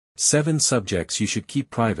7 subjects you should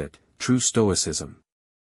keep private, true Stoicism.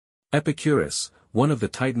 Epicurus, one of the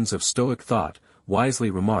titans of Stoic thought,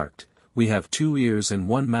 wisely remarked, "We have 2 ears and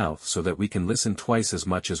 1 mouth so that we can listen twice as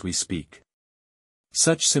much as we speak."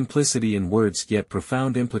 Such simplicity in words yet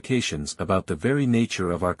profound implications about the very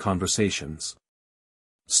nature of our conversations.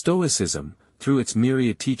 Stoicism, through its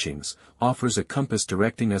myriad teachings, offers a compass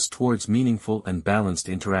directing us towards meaningful and balanced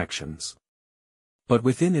interactions. But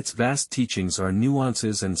within its vast teachings are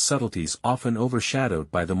nuances and subtleties often overshadowed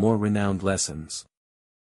by the more renowned lessons.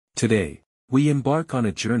 Today, we embark on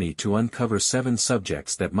a journey to uncover 7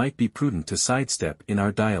 subjects that might be prudent to sidestep in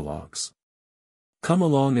our dialogues. Come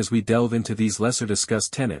along as we delve into these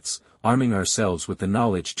lesser-discussed tenets, arming ourselves with the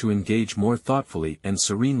knowledge to engage more thoughtfully and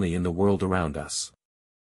serenely in the world around us.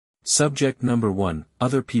 Subject number 1,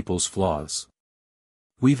 Other People's Flaws.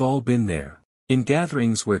 We've all been there. In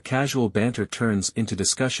gatherings where casual banter turns into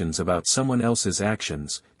discussions about someone else's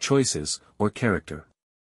actions, choices, or character.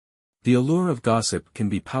 The allure of gossip can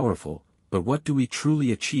be powerful, but what do we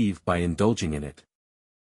truly achieve by indulging in it?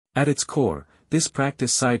 At its core, this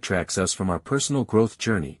practice sidetracks us from our personal growth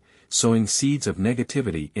journey, sowing seeds of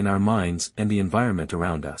negativity in our minds and the environment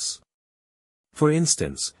around us. For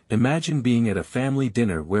instance, imagine being at a family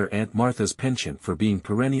dinner where Aunt Martha's penchant for being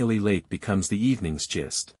perennially late becomes the evening's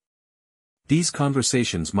gist. These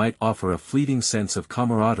conversations might offer a fleeting sense of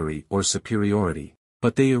camaraderie or superiority,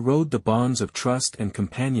 but they erode the bonds of trust and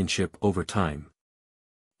companionship over time.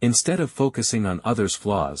 Instead of focusing on others'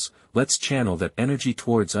 flaws, let's channel that energy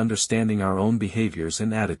towards understanding our own behaviors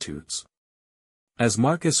and attitudes. As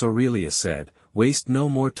Marcus Aurelius said, waste no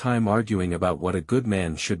more time arguing about what a good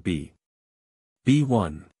man should be. Be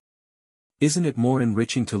one. Isn't it more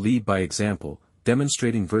enriching to lead by example,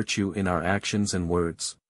 demonstrating virtue in our actions and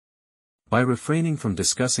words? By refraining from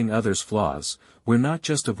discussing others' flaws, we're not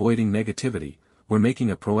just avoiding negativity, we're making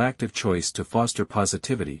a proactive choice to foster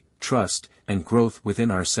positivity, trust, and growth within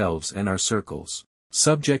ourselves and our circles.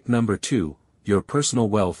 Subject number 2, Your personal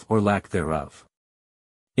wealth or lack thereof.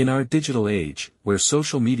 In our digital age, where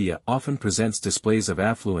social media often presents displays of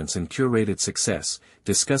affluence and curated success,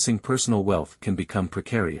 discussing personal wealth can become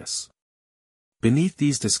precarious. Beneath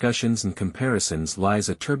these discussions and comparisons lies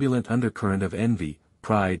a turbulent undercurrent of envy,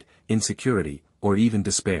 pride, insecurity, or even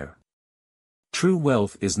despair. True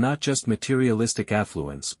wealth is not just materialistic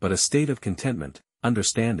affluence but a state of contentment,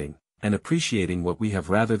 understanding, and appreciating what we have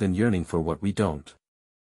rather than yearning for what we don't.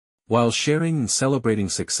 While sharing and celebrating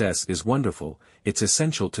success is wonderful, it's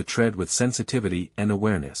essential to tread with sensitivity and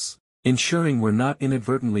awareness, ensuring we're not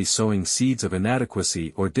inadvertently sowing seeds of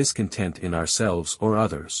inadequacy or discontent in ourselves or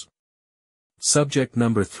others. Subject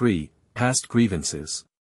number 3, Past Grievances.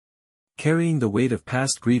 Carrying the weight of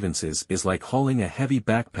past grievances is like hauling a heavy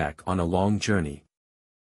backpack on a long journey.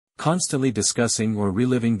 Constantly discussing or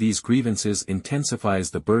reliving these grievances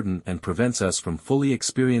intensifies the burden and prevents us from fully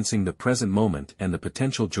experiencing the present moment and the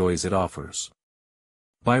potential joys it offers.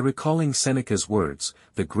 By recalling Seneca's words,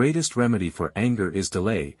 "The greatest remedy for anger is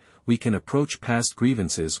delay," we can approach past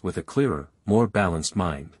grievances with a clearer, more balanced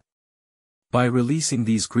mind. By releasing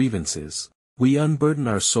these grievances, we unburden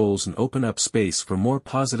our souls and open up space for more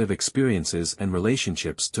positive experiences and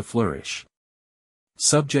relationships to flourish.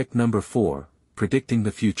 Subject number 4, Predicting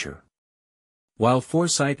the Future. While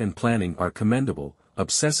foresight and planning are commendable,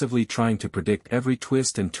 obsessively trying to predict every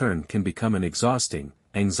twist and turn can become an exhausting,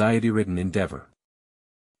 anxiety-ridden endeavor.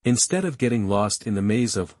 Instead of getting lost in the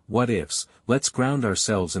maze of what-ifs, let's ground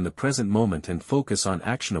ourselves in the present moment and focus on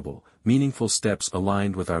actionable, meaningful steps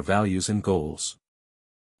aligned with our values and goals.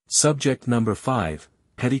 Subject number 5,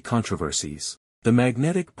 Petty Controversies. The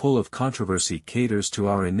magnetic pull of controversy caters to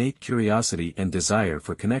our innate curiosity and desire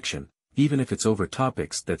for connection, even if it's over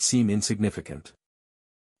topics that seem insignificant.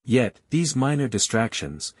 Yet, these minor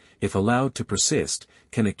distractions, if allowed to persist,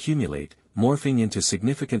 can accumulate, morphing into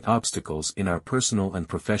significant obstacles in our personal and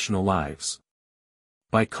professional lives.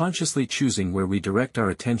 By consciously choosing where we direct our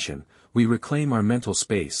attention, we reclaim our mental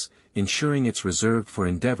space, ensuring it's reserved for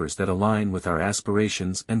endeavors that align with our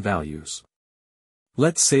aspirations and values.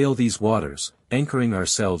 Let's sail these waters, anchoring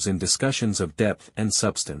ourselves in discussions of depth and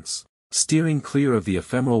substance, steering clear of the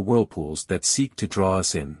ephemeral whirlpools that seek to draw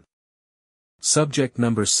us in. Subject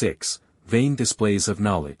number 6, Vain Displays of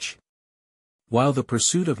Knowledge. While the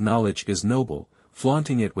pursuit of knowledge is noble,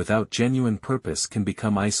 flaunting it without genuine purpose can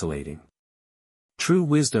become isolating. True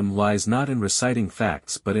wisdom lies not in reciting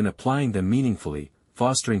facts but in applying them meaningfully,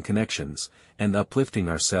 fostering connections, and uplifting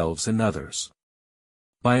ourselves and others.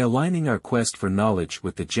 By aligning our quest for knowledge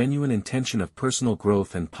with the genuine intention of personal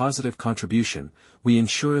growth and positive contribution, we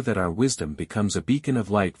ensure that our wisdom becomes a beacon of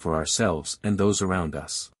light for ourselves and those around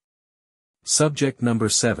us. Subject number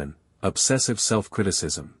 7, Obsessive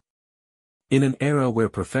Self-Criticism. In an era where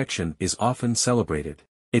perfection is often celebrated,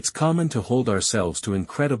 it's common to hold ourselves to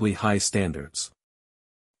incredibly high standards.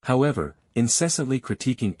 However, incessantly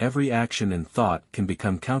critiquing every action and thought can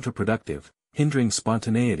become counterproductive, hindering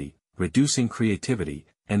spontaneity, reducing creativity,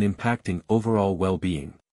 and impacting overall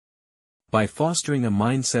well-being. By fostering a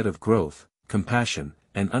mindset of growth, compassion,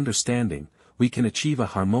 and understanding, we can achieve a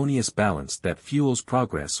harmonious balance that fuels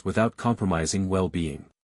progress without compromising well-being.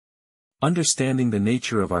 Understanding the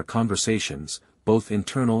nature of our conversations, both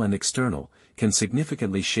internal and external, can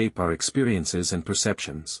significantly shape our experiences and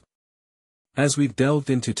perceptions. As we've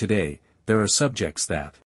delved into today, there are subjects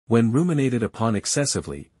that, when ruminated upon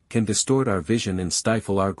excessively, can distort our vision and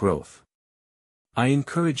stifle our growth. I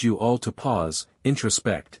encourage you all to pause,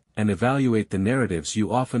 introspect, and evaluate the narratives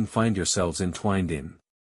you often find yourselves entwined in.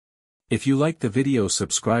 If you like the video,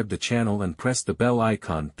 subscribe the channel and press the bell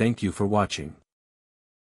icon. Thank you for watching.